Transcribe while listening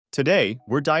Today,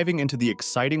 we're diving into the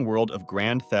exciting world of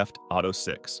Grand Theft Auto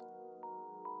 6.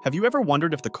 Have you ever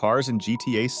wondered if the cars in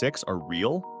GTA 6 are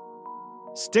real?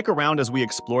 Stick around as we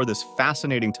explore this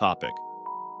fascinating topic.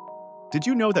 Did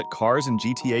you know that cars in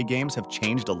GTA games have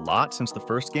changed a lot since the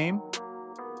first game?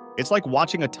 It's like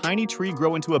watching a tiny tree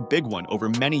grow into a big one over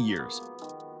many years.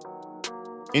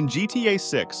 In GTA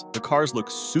 6, the cars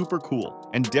look super cool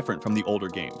and different from the older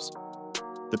games.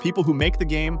 The people who make the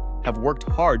game have worked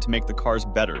hard to make the cars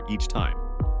better each time.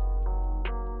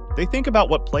 They think about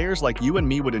what players like you and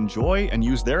me would enjoy and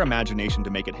use their imagination to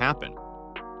make it happen.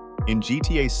 In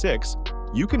GTA 6,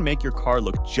 you can make your car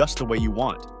look just the way you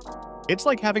want. It's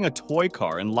like having a toy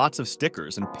car and lots of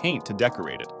stickers and paint to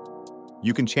decorate it.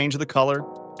 You can change the color,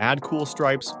 add cool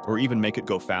stripes, or even make it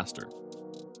go faster.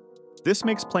 This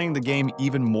makes playing the game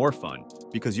even more fun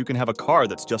because you can have a car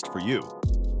that's just for you.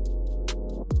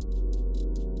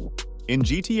 In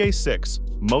GTA 6,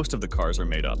 most of the cars are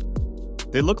made up.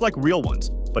 They look like real ones,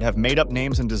 but have made-up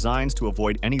names and designs to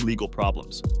avoid any legal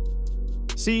problems.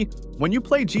 See, when you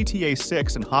play GTA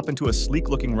 6 and hop into a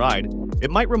sleek-looking ride, it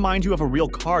might remind you of a real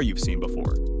car you've seen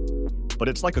before. But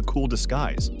it's like a cool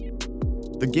disguise.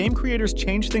 The game creators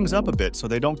change things up a bit so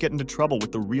they don't get into trouble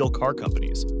with the real car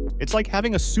companies. It's like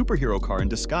having a superhero car in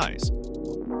disguise.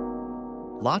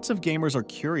 Lots of gamers are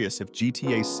curious if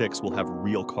GTA 6 will have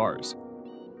real cars.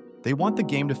 They want the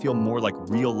game to feel more like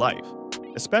real life,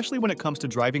 especially when it comes to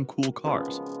driving cool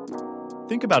cars.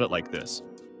 Think about it like this.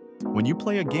 When you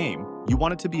play a game, you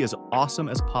want it to be as awesome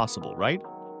as possible, right?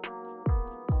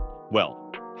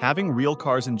 Well, having real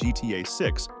cars in GTA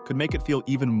 6 could make it feel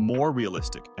even more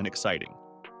realistic and exciting.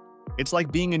 It's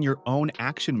like being in your own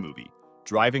action movie,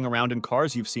 driving around in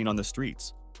cars you've seen on the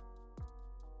streets.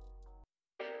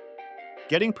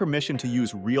 Getting permission to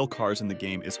use real cars in the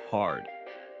game is hard.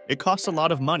 It costs a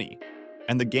lot of money,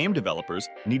 and the game developers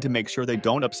need to make sure they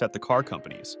don't upset the car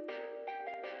companies.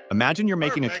 Imagine you're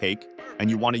making a cake and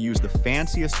you want to use the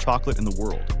fanciest chocolate in the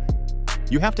world.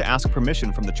 You have to ask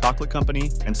permission from the chocolate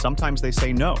company, and sometimes they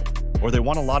say no, or they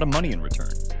want a lot of money in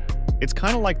return. It's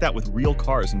kind of like that with real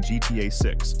cars in GTA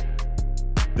 6.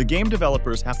 The game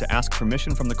developers have to ask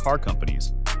permission from the car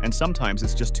companies, and sometimes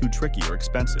it's just too tricky or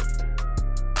expensive.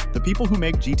 The people who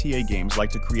make GTA games like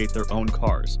to create their own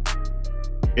cars.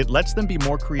 It lets them be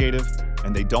more creative,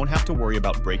 and they don't have to worry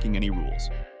about breaking any rules.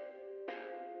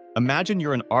 Imagine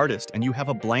you're an artist and you have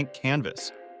a blank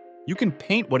canvas. You can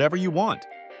paint whatever you want.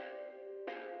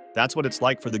 That's what it's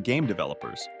like for the game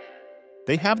developers.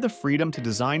 They have the freedom to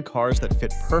design cars that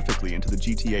fit perfectly into the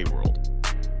GTA world.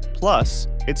 Plus,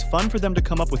 it's fun for them to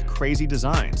come up with crazy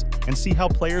designs and see how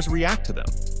players react to them.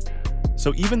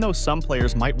 So even though some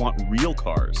players might want real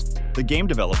cars, the game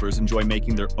developers enjoy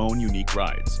making their own unique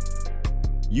rides.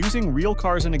 Using real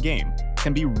cars in a game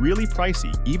can be really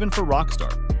pricey even for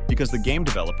Rockstar because the game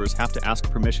developers have to ask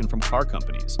permission from car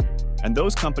companies, and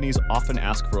those companies often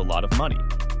ask for a lot of money.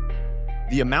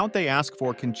 The amount they ask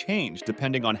for can change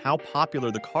depending on how popular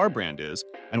the car brand is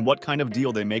and what kind of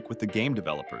deal they make with the game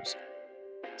developers.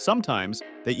 Sometimes,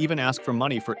 they even ask for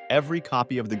money for every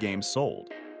copy of the game sold.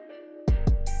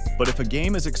 But if a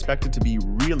game is expected to be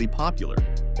really popular,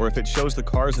 or if it shows the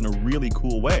cars in a really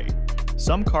cool way,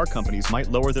 some car companies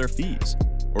might lower their fees,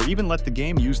 or even let the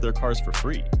game use their cars for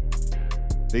free.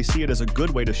 They see it as a good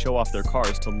way to show off their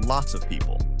cars to lots of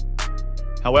people.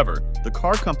 However, the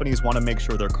car companies want to make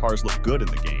sure their cars look good in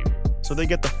the game, so they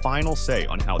get the final say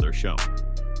on how they're shown.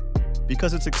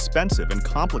 Because it's expensive and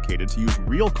complicated to use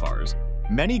real cars,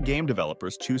 many game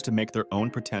developers choose to make their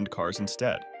own pretend cars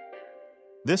instead.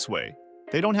 This way,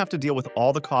 they don't have to deal with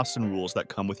all the costs and rules that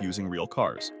come with using real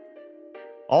cars.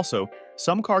 Also,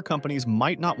 some car companies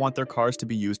might not want their cars to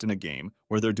be used in a game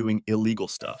where they're doing illegal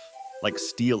stuff, like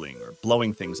stealing or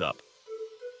blowing things up.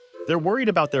 They're worried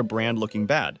about their brand looking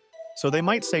bad, so they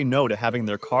might say no to having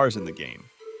their cars in the game.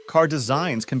 Car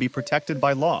designs can be protected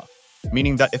by law,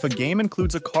 meaning that if a game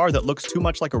includes a car that looks too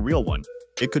much like a real one,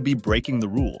 it could be breaking the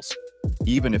rules,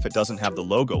 even if it doesn't have the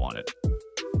logo on it.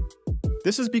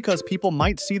 This is because people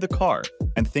might see the car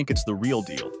and think it's the real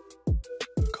deal.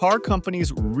 Car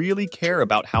companies really care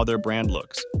about how their brand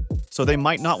looks, so they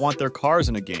might not want their cars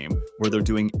in a game where they're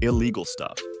doing illegal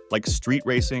stuff, like street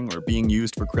racing or being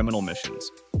used for criminal missions.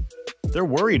 They're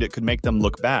worried it could make them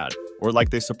look bad, or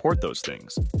like they support those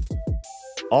things.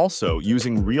 Also,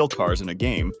 using real cars in a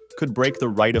game could break the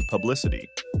right of publicity,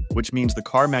 which means the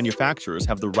car manufacturers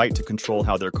have the right to control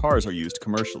how their cars are used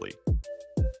commercially.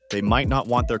 They might not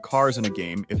want their cars in a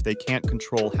game if they can't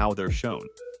control how they're shown.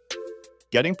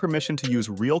 Getting permission to use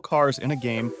real cars in a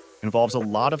game involves a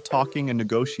lot of talking and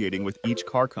negotiating with each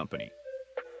car company.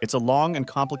 It's a long and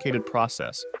complicated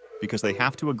process, because they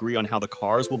have to agree on how the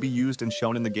cars will be used and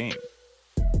shown in the game.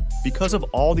 Because of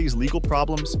all these legal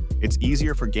problems, it's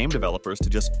easier for game developers to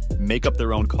just make up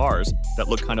their own cars that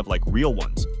look kind of like real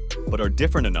ones, but are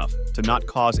different enough to not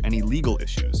cause any legal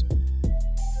issues.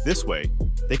 This way,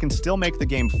 they can still make the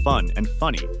game fun and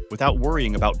funny without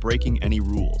worrying about breaking any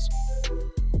rules.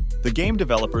 The game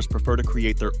developers prefer to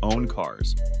create their own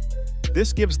cars.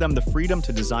 This gives them the freedom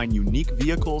to design unique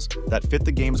vehicles that fit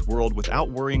the game's world without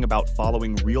worrying about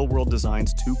following real-world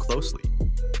designs too closely.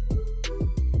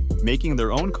 Making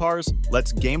their own cars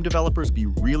lets game developers be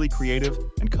really creative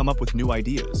and come up with new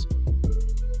ideas.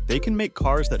 They can make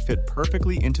cars that fit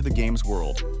perfectly into the game's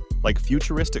world, like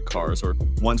futuristic cars or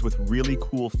ones with really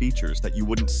cool features that you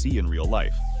wouldn't see in real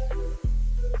life.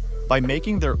 By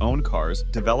making their own cars,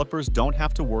 developers don't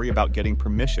have to worry about getting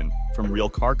permission from real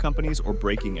car companies or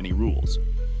breaking any rules.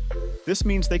 This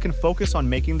means they can focus on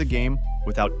making the game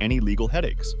without any legal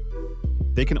headaches.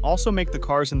 They can also make the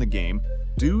cars in the game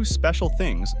do special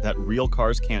things that real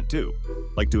cars can't do,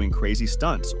 like doing crazy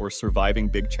stunts or surviving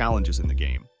big challenges in the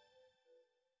game.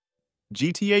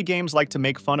 GTA games like to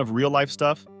make fun of real-life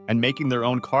stuff, and making their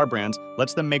own car brands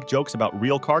lets them make jokes about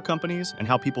real car companies and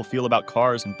how people feel about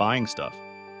cars and buying stuff.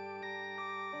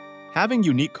 Having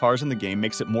unique cars in the game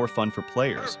makes it more fun for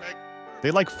players. They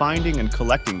like finding and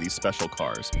collecting these special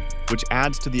cars, which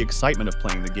adds to the excitement of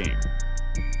playing the game.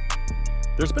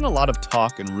 There's been a lot of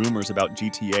talk and rumors about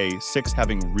GTA 6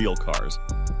 having real cars,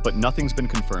 but nothing's been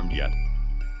confirmed yet.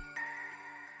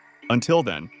 Until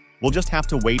then, we'll just have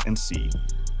to wait and see.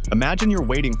 Imagine you're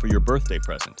waiting for your birthday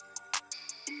present.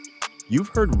 You've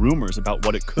heard rumors about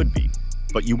what it could be,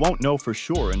 but you won't know for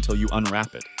sure until you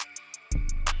unwrap it.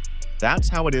 That's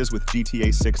how it is with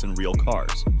GTA 6 and real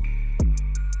cars.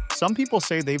 Some people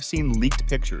say they've seen leaked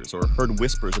pictures or heard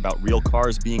whispers about real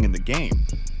cars being in the game,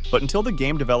 but until the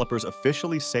game developers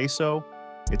officially say so,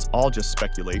 it's all just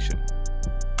speculation.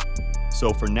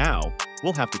 So for now,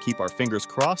 we'll have to keep our fingers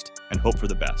crossed and hope for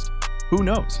the best. Who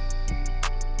knows?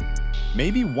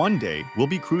 Maybe one day we'll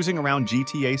be cruising around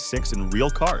GTA 6 in real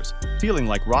cars, feeling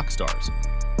like rock stars.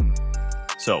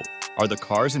 So, are the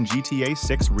cars in GTA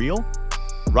 6 real?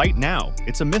 Right now,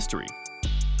 it's a mystery.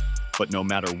 But no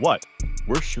matter what,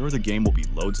 we're sure the game will be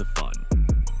loads of fun.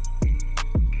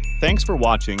 Thanks for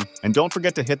watching, and don't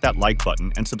forget to hit that like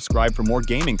button and subscribe for more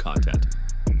gaming content.